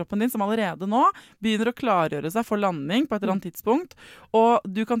ting i kroppen din som allerede nå begynner å klargjøre seg for landing på et eller annet tidspunkt. Og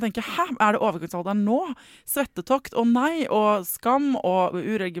du kan tenke, det overgangsalderen nå? Svettetokt og nei, og skam og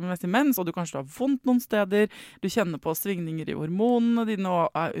uregelmessig mens, og du kanskje har vondt noen steder, du kjenner på svingninger i hormonene dine, og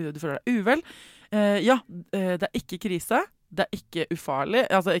du føler deg uvel. Det ikke krise. Det ikke ufarlig,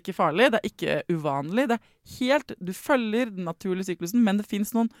 altså ikke farlig, det ikke uvanlig, det helt, du følger den naturlige syklusen, men det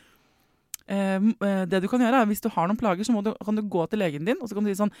finnes noen, det du kan gjøre hvis du har noen plager, så kan du gå til legen din, og så kan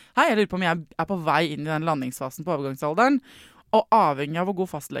du si sånn, hei, jeg lurer på om jeg på vei inn i den landingsfasen på overgangsalderen, og avhengig av hvor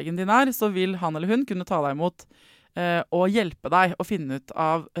god fastlegen din så vil han eller hun kunne ta deg imot og hjelpe deg å finne ut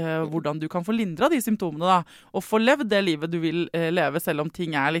av hvordan du kan få lindret de symptomene da, og få levd det livet du vil leve, selv om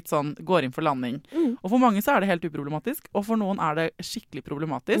ting litt sånn, går inn for landing. Og for mange så det helt uproblematisk, og for noen det skikkelig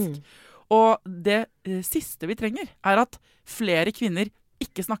problematisk. Og det siste vi trenger at flere kvinner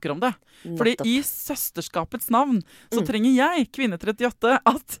ikke snakker om det. Fordi i søsterskapets navn så trenger jeg, kvinne 38,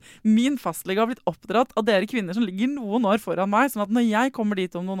 at min fastlege har blitt oppdratt av dere kvinner som ligger noen år foran meg, sånn at når jeg kommer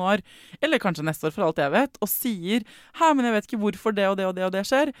dit om noen år, eller kanskje neste år for alt jeg vet, og sier, men jeg vet ikke hvorfor det og det og det og det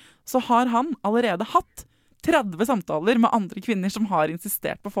skjer, så har han allerede hatt 30 samtaler med andre kvinner som har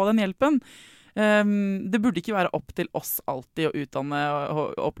insistert på å få den hjelpen. Det burde ikke være opp til oss alltid å utdanne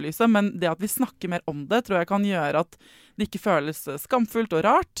og opplyse, men det at vi snakker mer om det, tror jeg kan gjøre at det ikke føles skamfullt og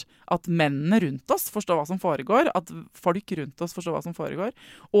rart, at mennene rundt oss forstår hva som foregår, at folk rundt oss forstår hva som foregår,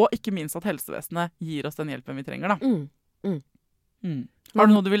 og ikke minst at helsevesenet gir oss den hjelpen vi trenger, da. Har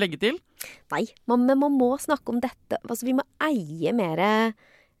du noe du vil legge til? Nei, men man må snakke om dette. Altså, vi må eie mer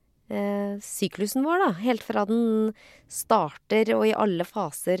syklusen vår, da. Helt fra den starter og i alle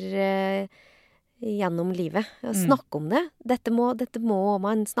faser gjennom livet. Snakke om det. Dette må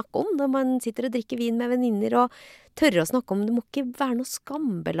man snakke om når man sitter og drikker vin med venninner, og tørre å snakke om det. Det må ikke være noe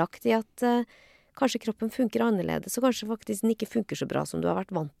skambelagt i at kanskje kroppen funker annerledes, og kanskje faktisk den ikke funker så bra som du har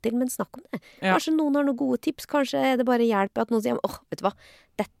vært vant til, men snakk om det. Ja. Kanskje noen har noen gode tips, kanskje det bare hjelper at noen sier, vet du hva,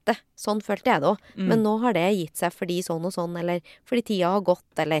 sånn følte jeg det også, men nå har det gitt seg fordi sånn og sånn, eller fordi tida har gått,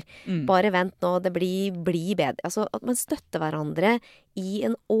 eller bare vent nå, det blir bedre. Altså at man støtter hverandre i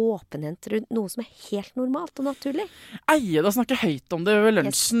en åpenhet rundt noe som helt normalt og naturlig. Eie det og snakke høyt om det over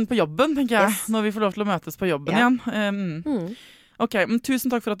lunsjen på jobben, tenker jeg, når vi får lov til å møtes på jobben igjen. Ok, men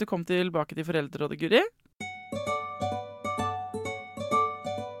tusen takk for at du kom tilbake til Foreldrerådet, Guri.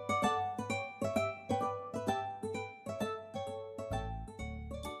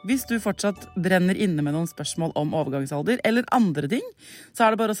 Hvis du fortsatt brenner inne med noen spørsmål om overgangsalder eller andre ting, så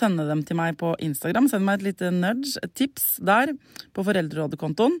det bare å sende dem til meg på Instagram. Send meg et lite nudge, et tips der på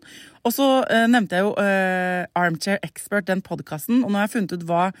Foreldrerådet-kontoen. Og så nevnte jeg jo Armchair Expert, den podcasten, og nå har jeg funnet ut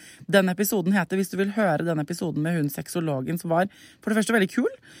hva den episoden heter. Hvis du vil høre den episoden med hun sexologen som var for det første veldig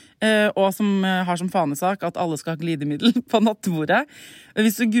kul, og som har som fanesak at alle skal ha glidemiddel på nattbordet.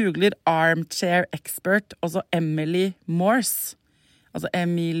 Hvis du googler Armchair Expert, og så Emily Morse, altså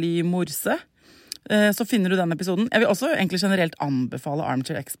Emilie Morse, så finner du den episoden. Jeg vil også egentlig generelt anbefale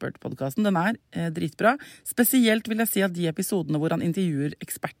Armchair Expert-podcasten. Den dritbra. Spesielt vil jeg si at de episodene hvor han intervjuer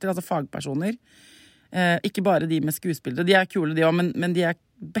eksperter, altså fagpersoner, ikke bare de med skuespillere, de kule de også, men de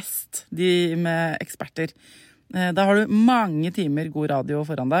best, de med eksperter. Da har du mange timer god radio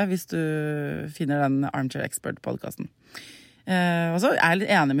foran deg hvis du finner den Armchair Expert-podcasten. Og så jeg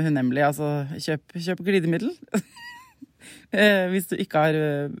litt enig med hun Emily, altså kjøp glidemiddel. Hvis du ikke har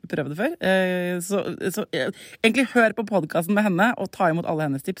prøvd det før. Så egentlig hør på podcasten med henne og ta imot alle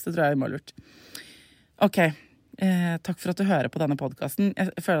hennes tips. Det tror jeg er lurt. Ok, takk for at du hører på denne podcasten.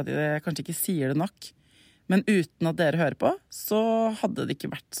 Jeg føler at jeg kanskje ikke sier det nok, men uten at dere hører på, så hadde det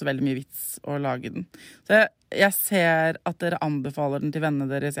ikke vært så veldig mye vits å lage den. Så jeg ser at dere anbefaler den til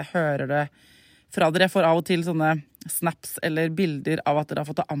vennene deres. Jeg hører det fra dere. Jeg får av og til sånne snaps eller bilder av at dere har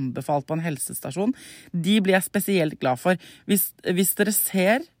fått det anbefalt på en helsestasjon. De blir jeg spesielt glad for. Hvis dere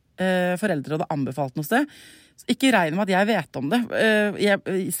ser foreldre og det anbefalt noe sted, ikke regn med at jeg vet om det.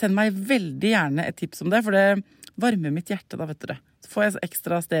 Send meg veldig gjerne et tips om det, for det varmer mitt hjerte da, vet dere. Så får jeg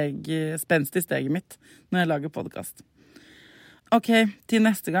ekstra spenst i steget mitt når jeg lager podcast. Ok, til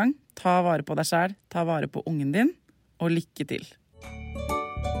neste gang, ta vare på deg selv, ta vare på ungen din, og lykke til.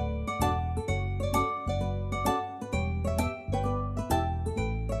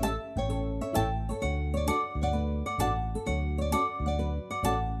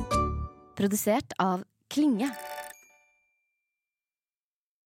 Produsert av Klinge.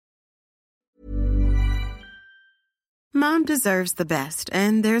 Mom deserves the best,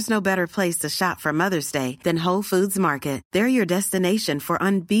 and there's no better place to shop for Mother's Day than Whole Foods Market. They're your destination for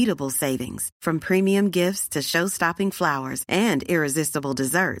unbeatable savings, from premium gifts to show-stopping flowers and irresistible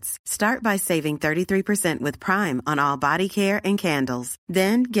desserts. Start by saving 33% with Prime on all body care and candles.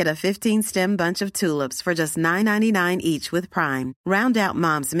 Then get a 15-stem bunch of tulips for just $9.99 each with Prime. Round out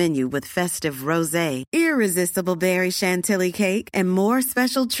Mom's menu with festive rosé, irresistible berry chantilly cake, and more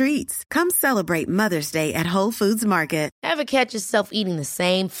special treats. Come celebrate Mother's Day at Whole Foods Market. Ever catch yourself eating the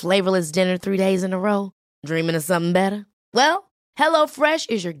same flavorless dinner 3 days in a row? Dreaming of something better? Well,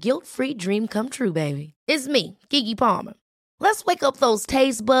 HelloFresh is your guilt-free dream come true, baby. It's me, Keke Palmer. Let's wake up those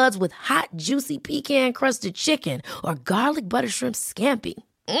taste buds with hot, juicy pecan-crusted chicken or garlic butter shrimp scampi.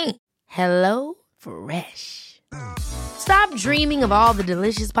 Hello Fresh. Stop dreaming of all the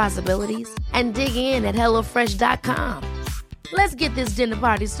delicious possibilities and dig in at HelloFresh.com. Let's get this dinner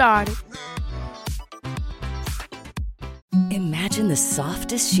party started. Imagine the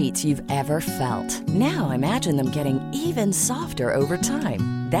softest sheets you've ever felt. Now imagine them getting even softer over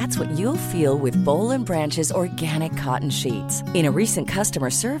time. That's what you'll feel with Boll & Branch's organic cotton sheets. In a recent customer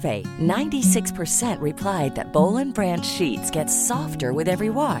survey, 96% replied that Boll & Branch sheets get softer with every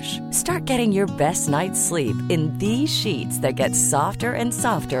wash. Start getting your best night's sleep in these sheets that get softer and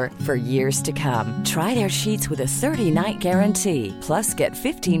softer for years to come. Try their sheets with a 30-night guarantee. Plus, get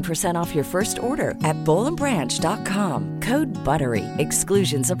 15% off your first order at bollandbranch.com. Code BUTTERY.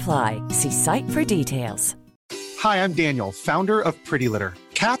 Exclusions apply. See site for details. Hi, I'm Daniel, founder of Pretty Litter.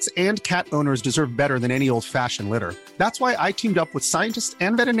 Cats and cat owners deserve better than any old-fashioned litter. That's why I teamed up with scientists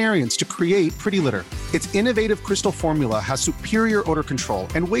and veterinarians to create Pretty Litter. Its innovative crystal formula has superior odor control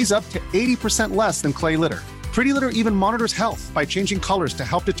and weighs up to 80% less than clay litter. Pretty Litter even monitors health by changing colors to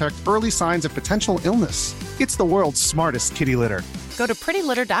help detect early signs of potential illness. It's the world's smartest kitty litter. Go to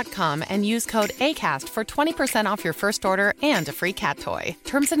prettylitter.com and use code ACAST for 20% off your first order and a free cat toy.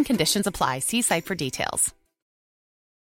 Terms and conditions apply. See site for details.